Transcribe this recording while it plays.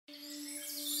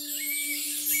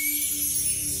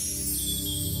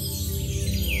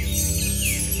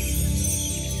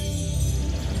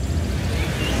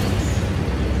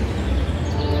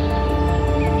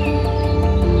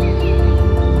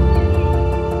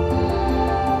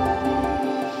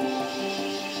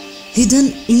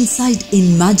hidden inside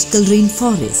in magical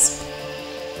rainforest.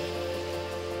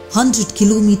 100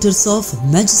 kilometers of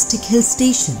majestic hill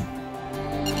station.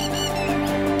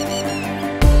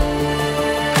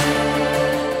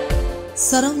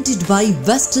 Surrounded by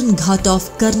Western Ghats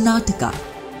of Karnataka.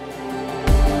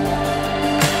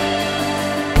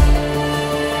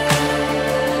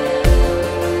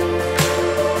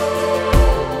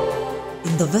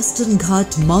 In the Western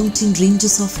Ghats mountain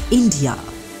ranges of India.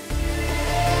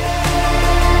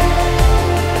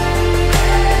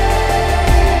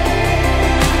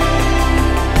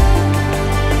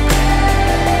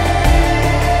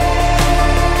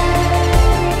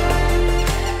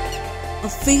 A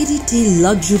fairy tale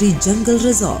luxury jungle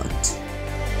resort.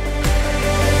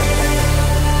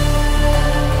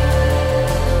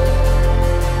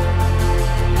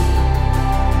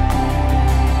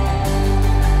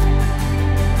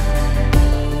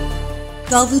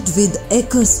 Covered with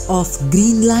acres of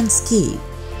green landscape.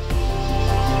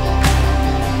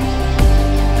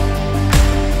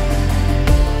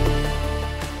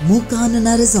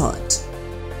 Mookanana Resort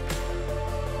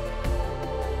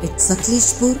at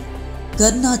Sakleshpur,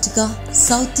 Karnataka,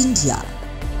 South India.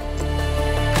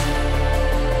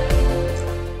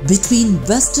 Between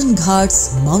Western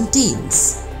Ghats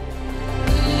mountains.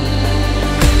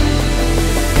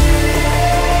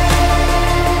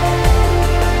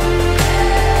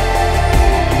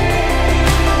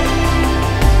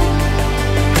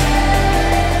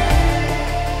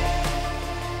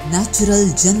 Natural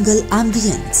jungle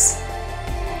ambience.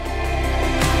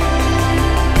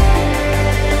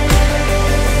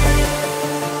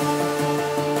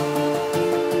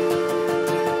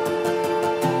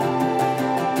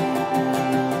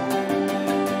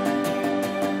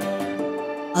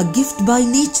 A gift by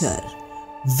nature,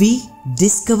 we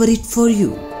discover it for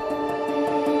you.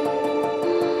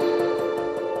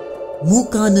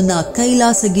 Mookanana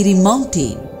Kailasagiri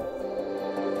mountain.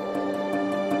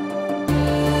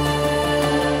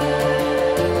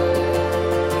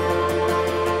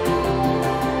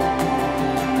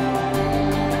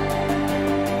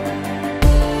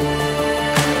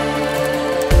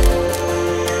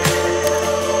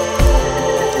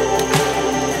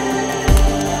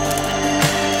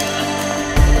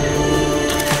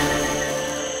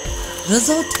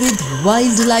 Resort with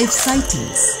wildlife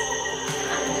sightings.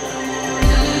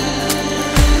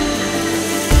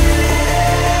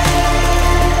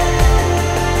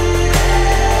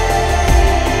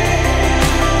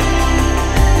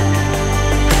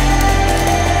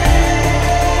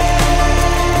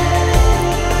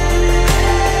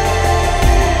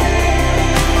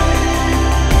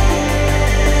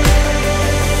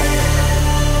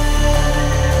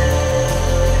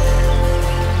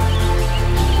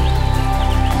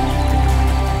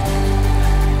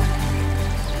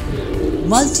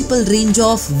 Multiple range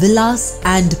of villas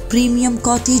and premium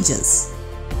cottages.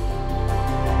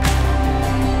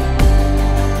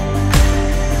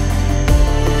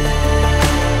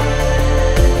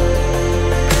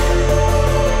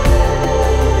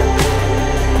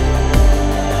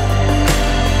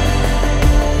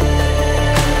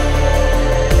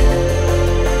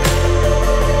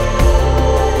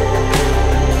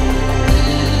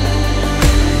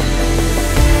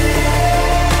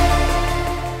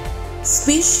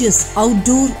 Spacious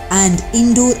outdoor and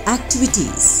indoor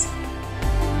activities.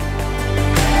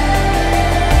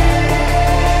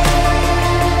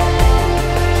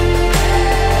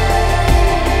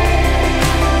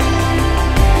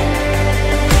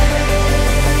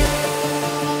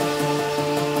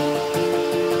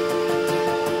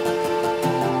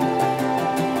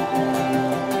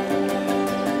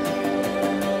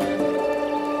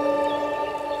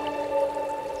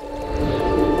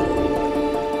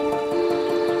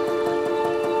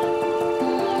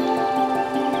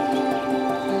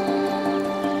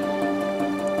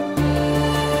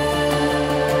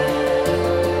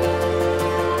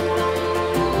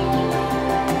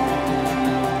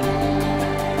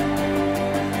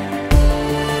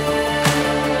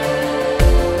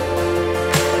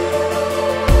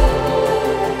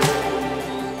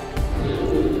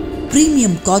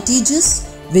 Premium cottages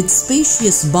with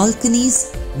spacious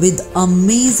balconies with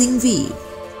amazing view.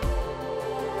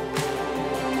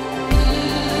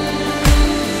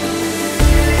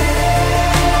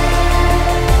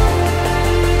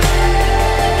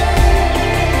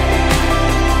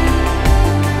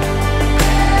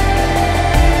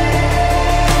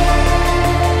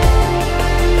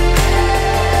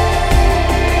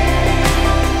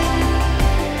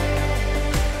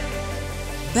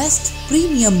 Best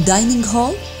premium dining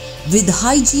hall with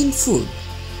hygiene food.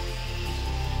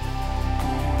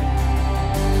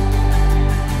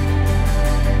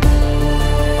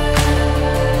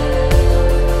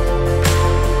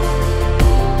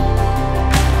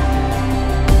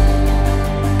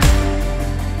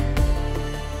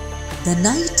 The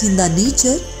night in the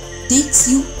nature takes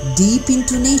you deep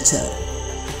into nature.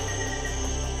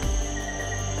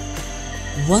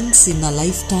 Once in a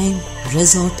lifetime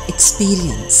resort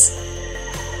experience.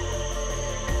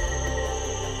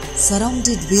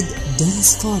 Surrounded with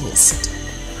dense forest.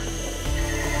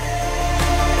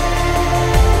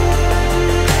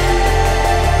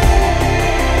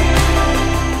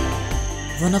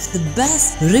 One of the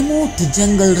best remote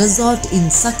jungle resort in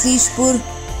Sakleshpur,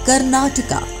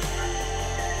 Karnataka.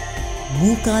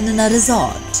 Mookanana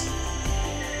Resort.